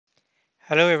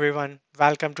Hello everyone,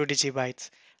 welcome to Digibytes.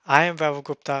 I am Vaibhav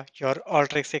Gupta, your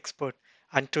Alteryx expert,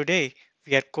 and today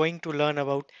we are going to learn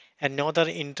about another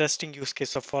interesting use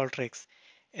case of Alteryx.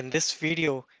 In this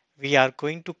video, we are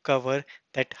going to cover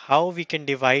that how we can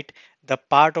divide the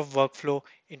part of workflow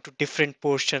into different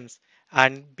portions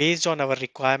and based on our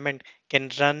requirement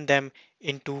can run them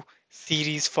into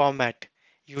series format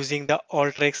using the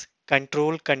Alteryx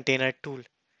control container tool.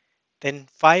 Then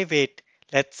 5.8,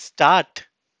 let's start.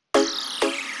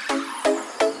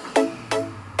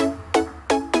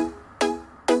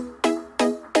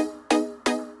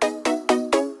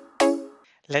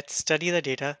 Let's study the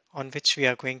data on which we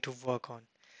are going to work on.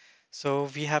 So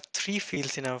we have three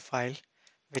fields in our file,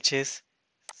 which is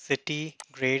city,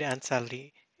 grade, and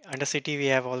salary. Under city, we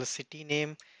have all the city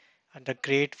name. Under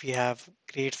grade, we have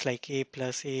grades like A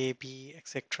plus, A, B,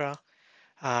 etc.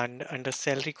 And under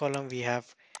salary column, we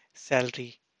have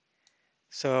salary.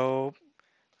 So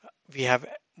we have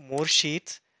more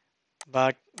sheets,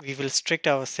 but we will strict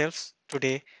ourselves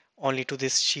today only to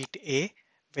this sheet A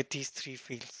with these three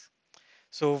fields.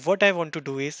 So what I want to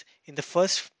do is in the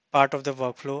first part of the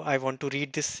workflow, I want to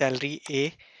read this salary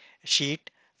A sheet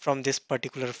from this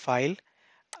particular file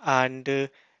and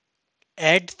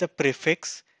add the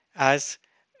prefix as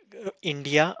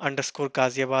India underscore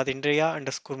Ghaziabad, India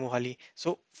underscore Mohali.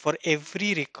 So for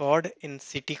every record in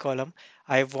city column,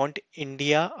 I want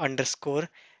India underscore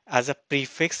as a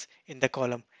prefix in the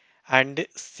column and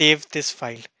save this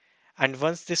file. And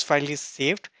once this file is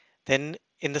saved, then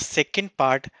in the second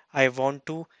part, I want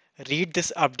to read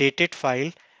this updated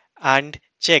file and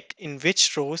check in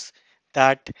which rows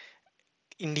that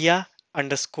India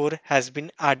underscore has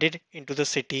been added into the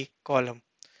city column.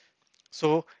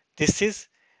 So this is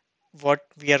what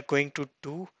we are going to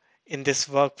do in this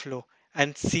workflow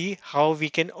and see how we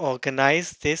can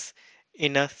organize this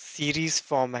in a series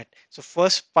format. So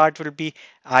first part will be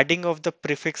adding of the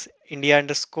prefix India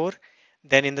underscore.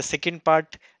 Then in the second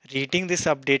part, reading this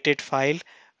updated file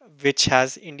which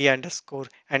has India underscore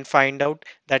and find out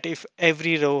that if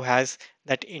every row has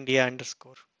that India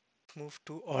underscore. Move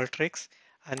to Alteryx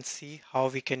and see how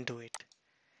we can do it.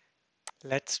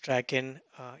 Let's drag in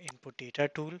input data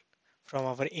tool from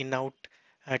our in-out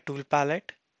tool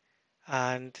palette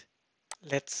and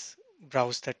let's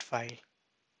browse that file.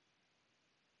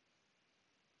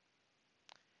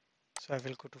 So I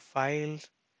will go to file,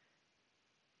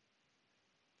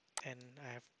 then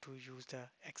I have to use the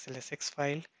XLSX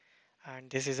file and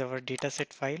this is our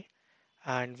dataset file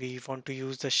and we want to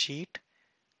use the sheet.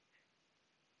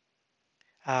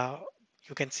 Uh,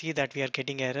 you can see that we are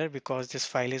getting error because this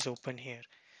file is open here.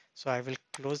 So I will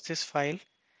close this file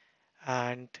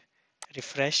and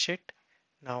refresh it.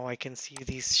 Now I can see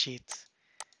these sheets.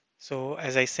 So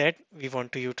as I said, we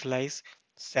want to utilize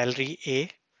salary A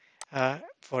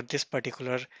for this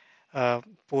particular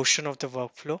portion of the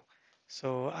workflow.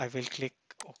 So I will click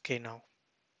OK now.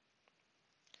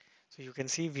 So you can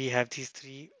see we have these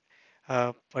three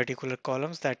particular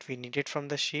columns that we needed from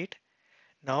the sheet.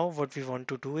 Now what we want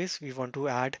to do is we want to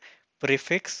add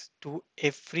prefix to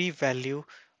every value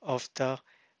of the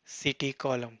city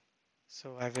column.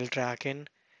 So I will drag in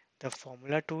the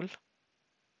formula tool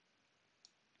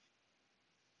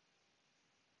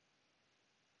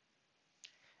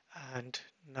and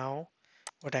now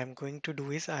what I'm going to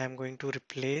do is I am going to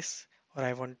replace or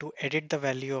I want to edit the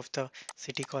value of the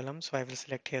city column. So I will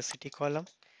select here city column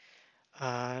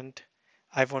and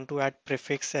I want to add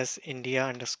prefix as India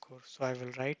underscore. So I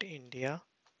will write India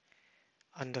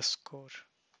underscore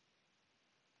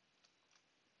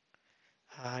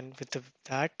and with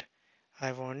that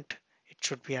I want it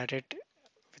should be added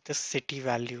with the city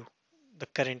value, the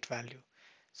current value.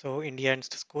 So India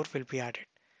underscore will be added.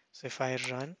 So if I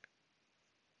run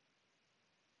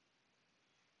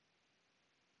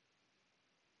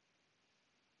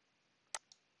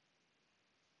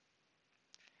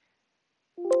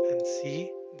and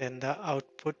see, then the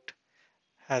output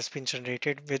has been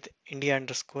generated with India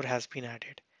underscore has been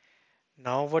added.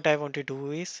 Now what I want to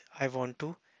do is I want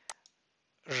to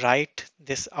write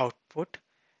this output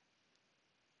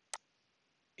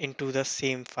into the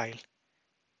same file.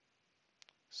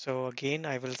 So again,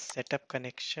 I will set up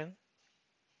connection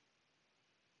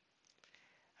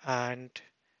and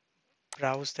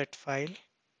browse that file.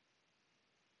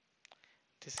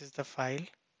 This is the file.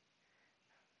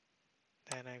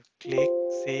 Then I click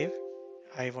save.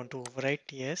 I want to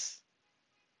overwrite yes.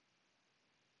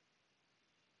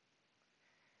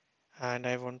 And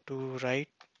I want to write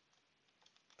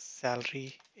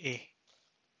salary A.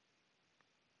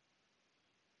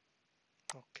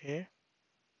 Okay.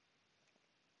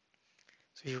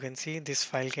 So you can see this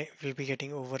file will be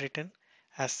getting overwritten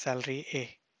as salary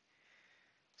A.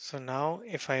 So now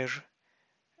if I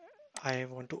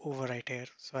want to overwrite here,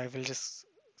 so I will just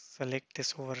select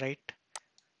this overwrite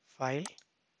file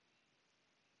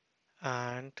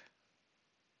and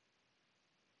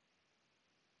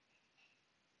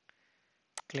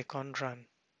click on run.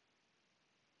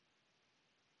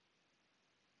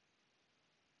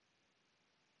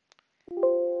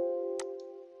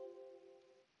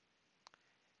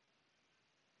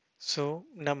 So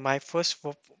now my first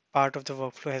part of the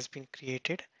workflow has been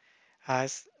created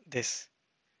as this.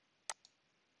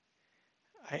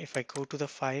 If I go to the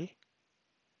file,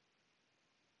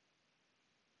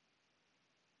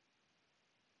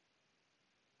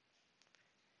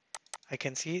 I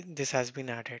can see this has been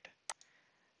added.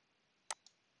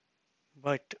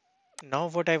 But now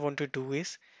what I want to do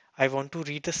is I want to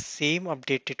read the same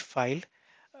updated file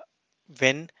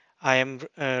when I am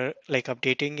like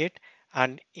updating it,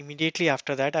 and immediately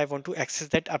after that I want to access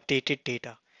that updated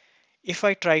data. If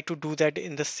I try to do that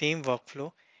in the same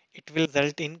workflow, it will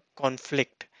result in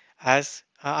conflict as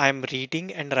I am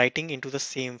reading and writing into the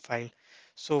same file.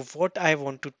 So what I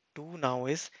want to do now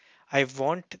is I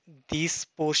want this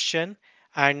portion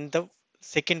and the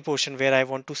second portion where I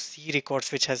want to see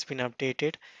records which has been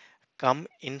updated come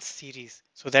in series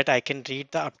so that I can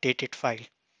read the updated file.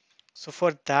 So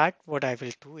for that, what I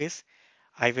will do is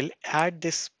I will add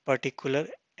this particular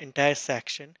entire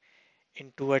section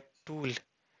into a tool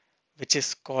which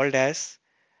is called as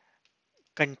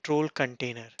control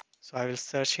container. So I will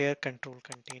search here control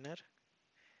container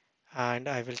and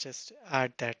I will just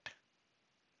add that.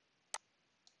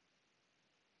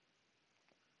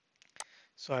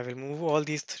 So I will move all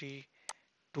these three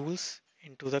tools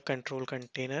into the control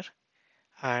container,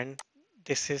 and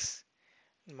this is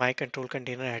my control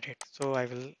container added. So I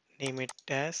will name it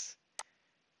as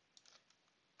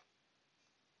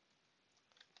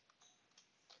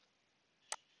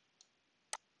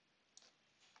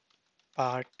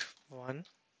part 1,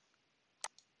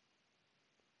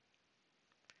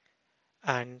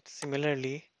 and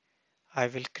similarly I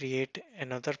will create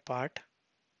another part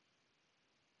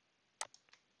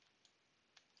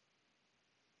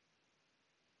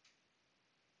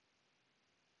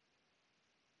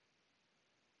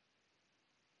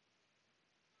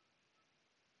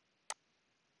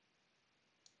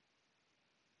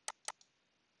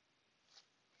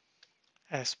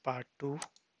as part 2,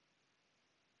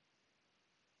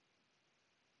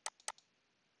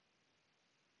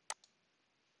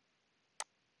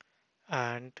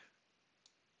 and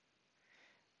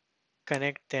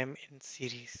connect them in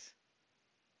series.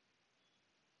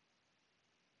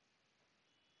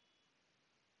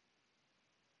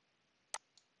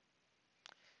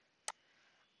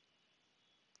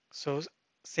 So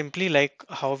simply like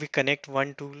how we connect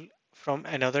one tool from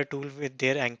another tool with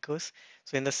their anchors.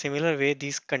 So in the similar way,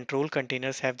 these control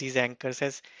containers have these anchors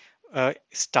as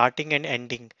starting and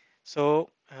ending. So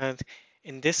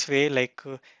in this way, like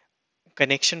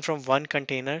connection from one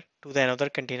container to the another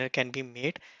container can be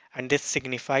made, and this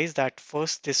signifies that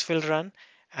first this will run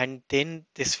and then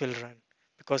this will run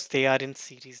because they are in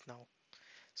series now.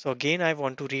 So again, I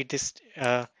want to read this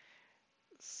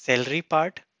salary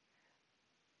part,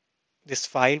 this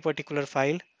particular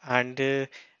file, and the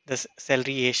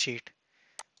salary A sheet.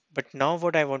 But now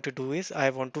what I want to do is I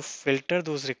want to filter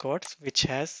those records which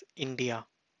has India.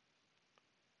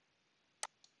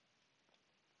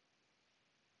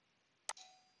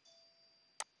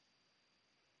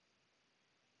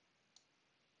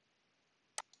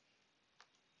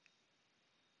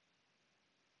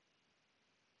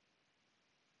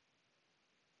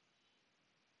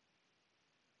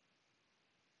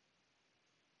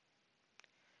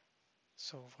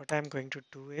 So what I'm going to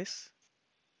do is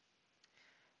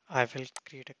I will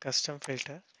create a custom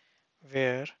filter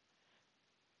where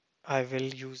I will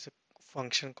use a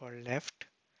function called left,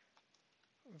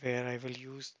 where I will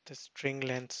use the string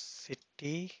length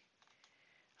city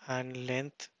and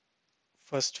length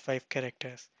first 5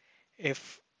 characters.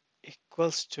 If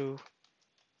equals to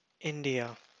India,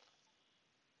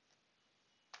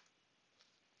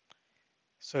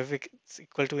 so if it's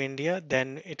equal to India,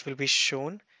 then it will be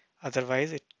shown,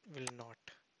 otherwise it will not.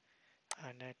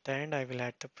 And at the end, I will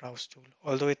add the browse tool.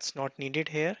 Although it's not needed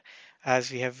here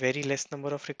as we have very less number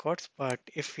of records, but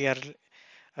if we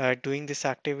are doing this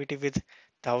activity with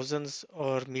thousands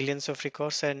or millions of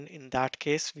records, and in that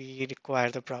case, we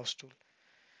require the browse tool.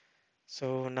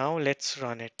 So now let's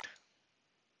run it.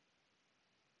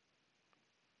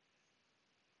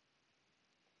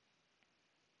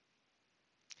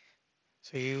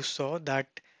 So you saw that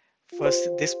first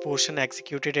this portion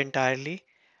executed entirely,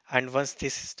 and once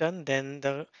this is done, then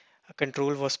the a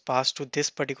control was passed to this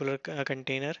particular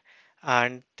container,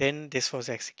 and then this was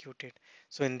executed.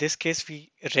 So in this case,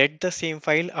 we read the same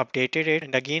file, updated it,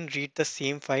 and again read the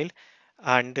same file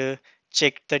and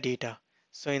checked the data.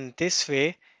 So in this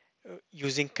way,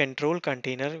 using control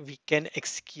container, we can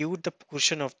execute the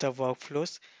portion of the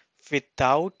workflows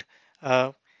without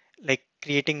uh, like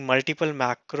creating multiple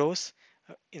macros.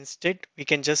 Instead, we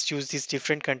can just use these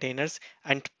different containers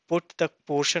and put the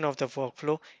portion of the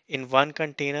workflow in one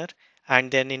container, and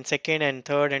then in second and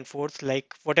third and fourth,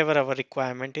 like whatever our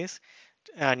requirement is,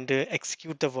 and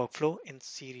execute the workflow in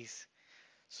series.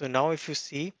 So now if you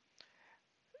see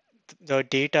the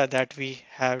data that we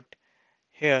have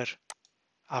here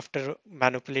after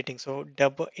manipulating, so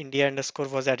dub India underscore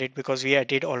was added because we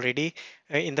added already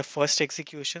in the first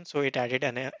execution, so it added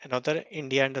another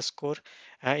India underscore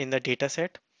in the data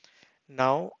set.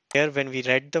 Now here when we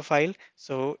read the file,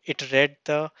 so it read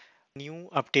the new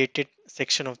updated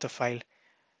section of the file,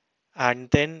 and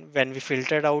then when we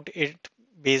filtered out it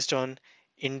based on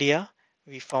India,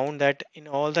 we found that in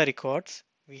all the records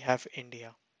we have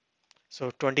India. So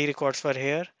 20 records were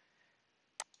here,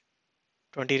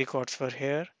 20 records were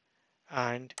here,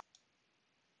 and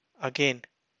again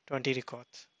 20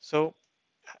 records. So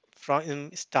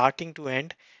from starting to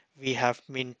end, we have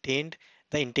maintained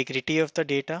the integrity of the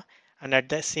data, and at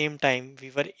the same time we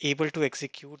were able to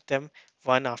execute them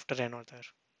one after another.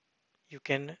 You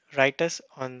can write us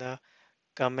on the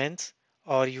comments,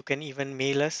 or you can even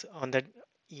mail us on the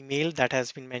email that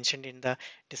has been mentioned in the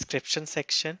description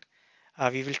section.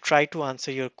 We will try to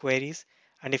answer your queries,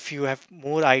 and if you have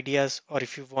more ideas or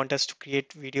if you want us to create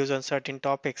videos on certain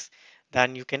topics,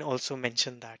 then you can also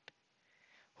mention that.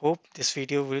 Hope this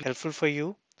video will be helpful for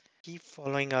you. Keep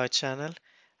following our channel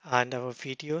and our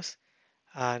videos,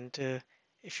 and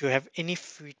if you have any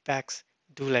feedbacks,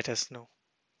 do let us know.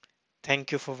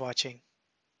 Thank you for watching.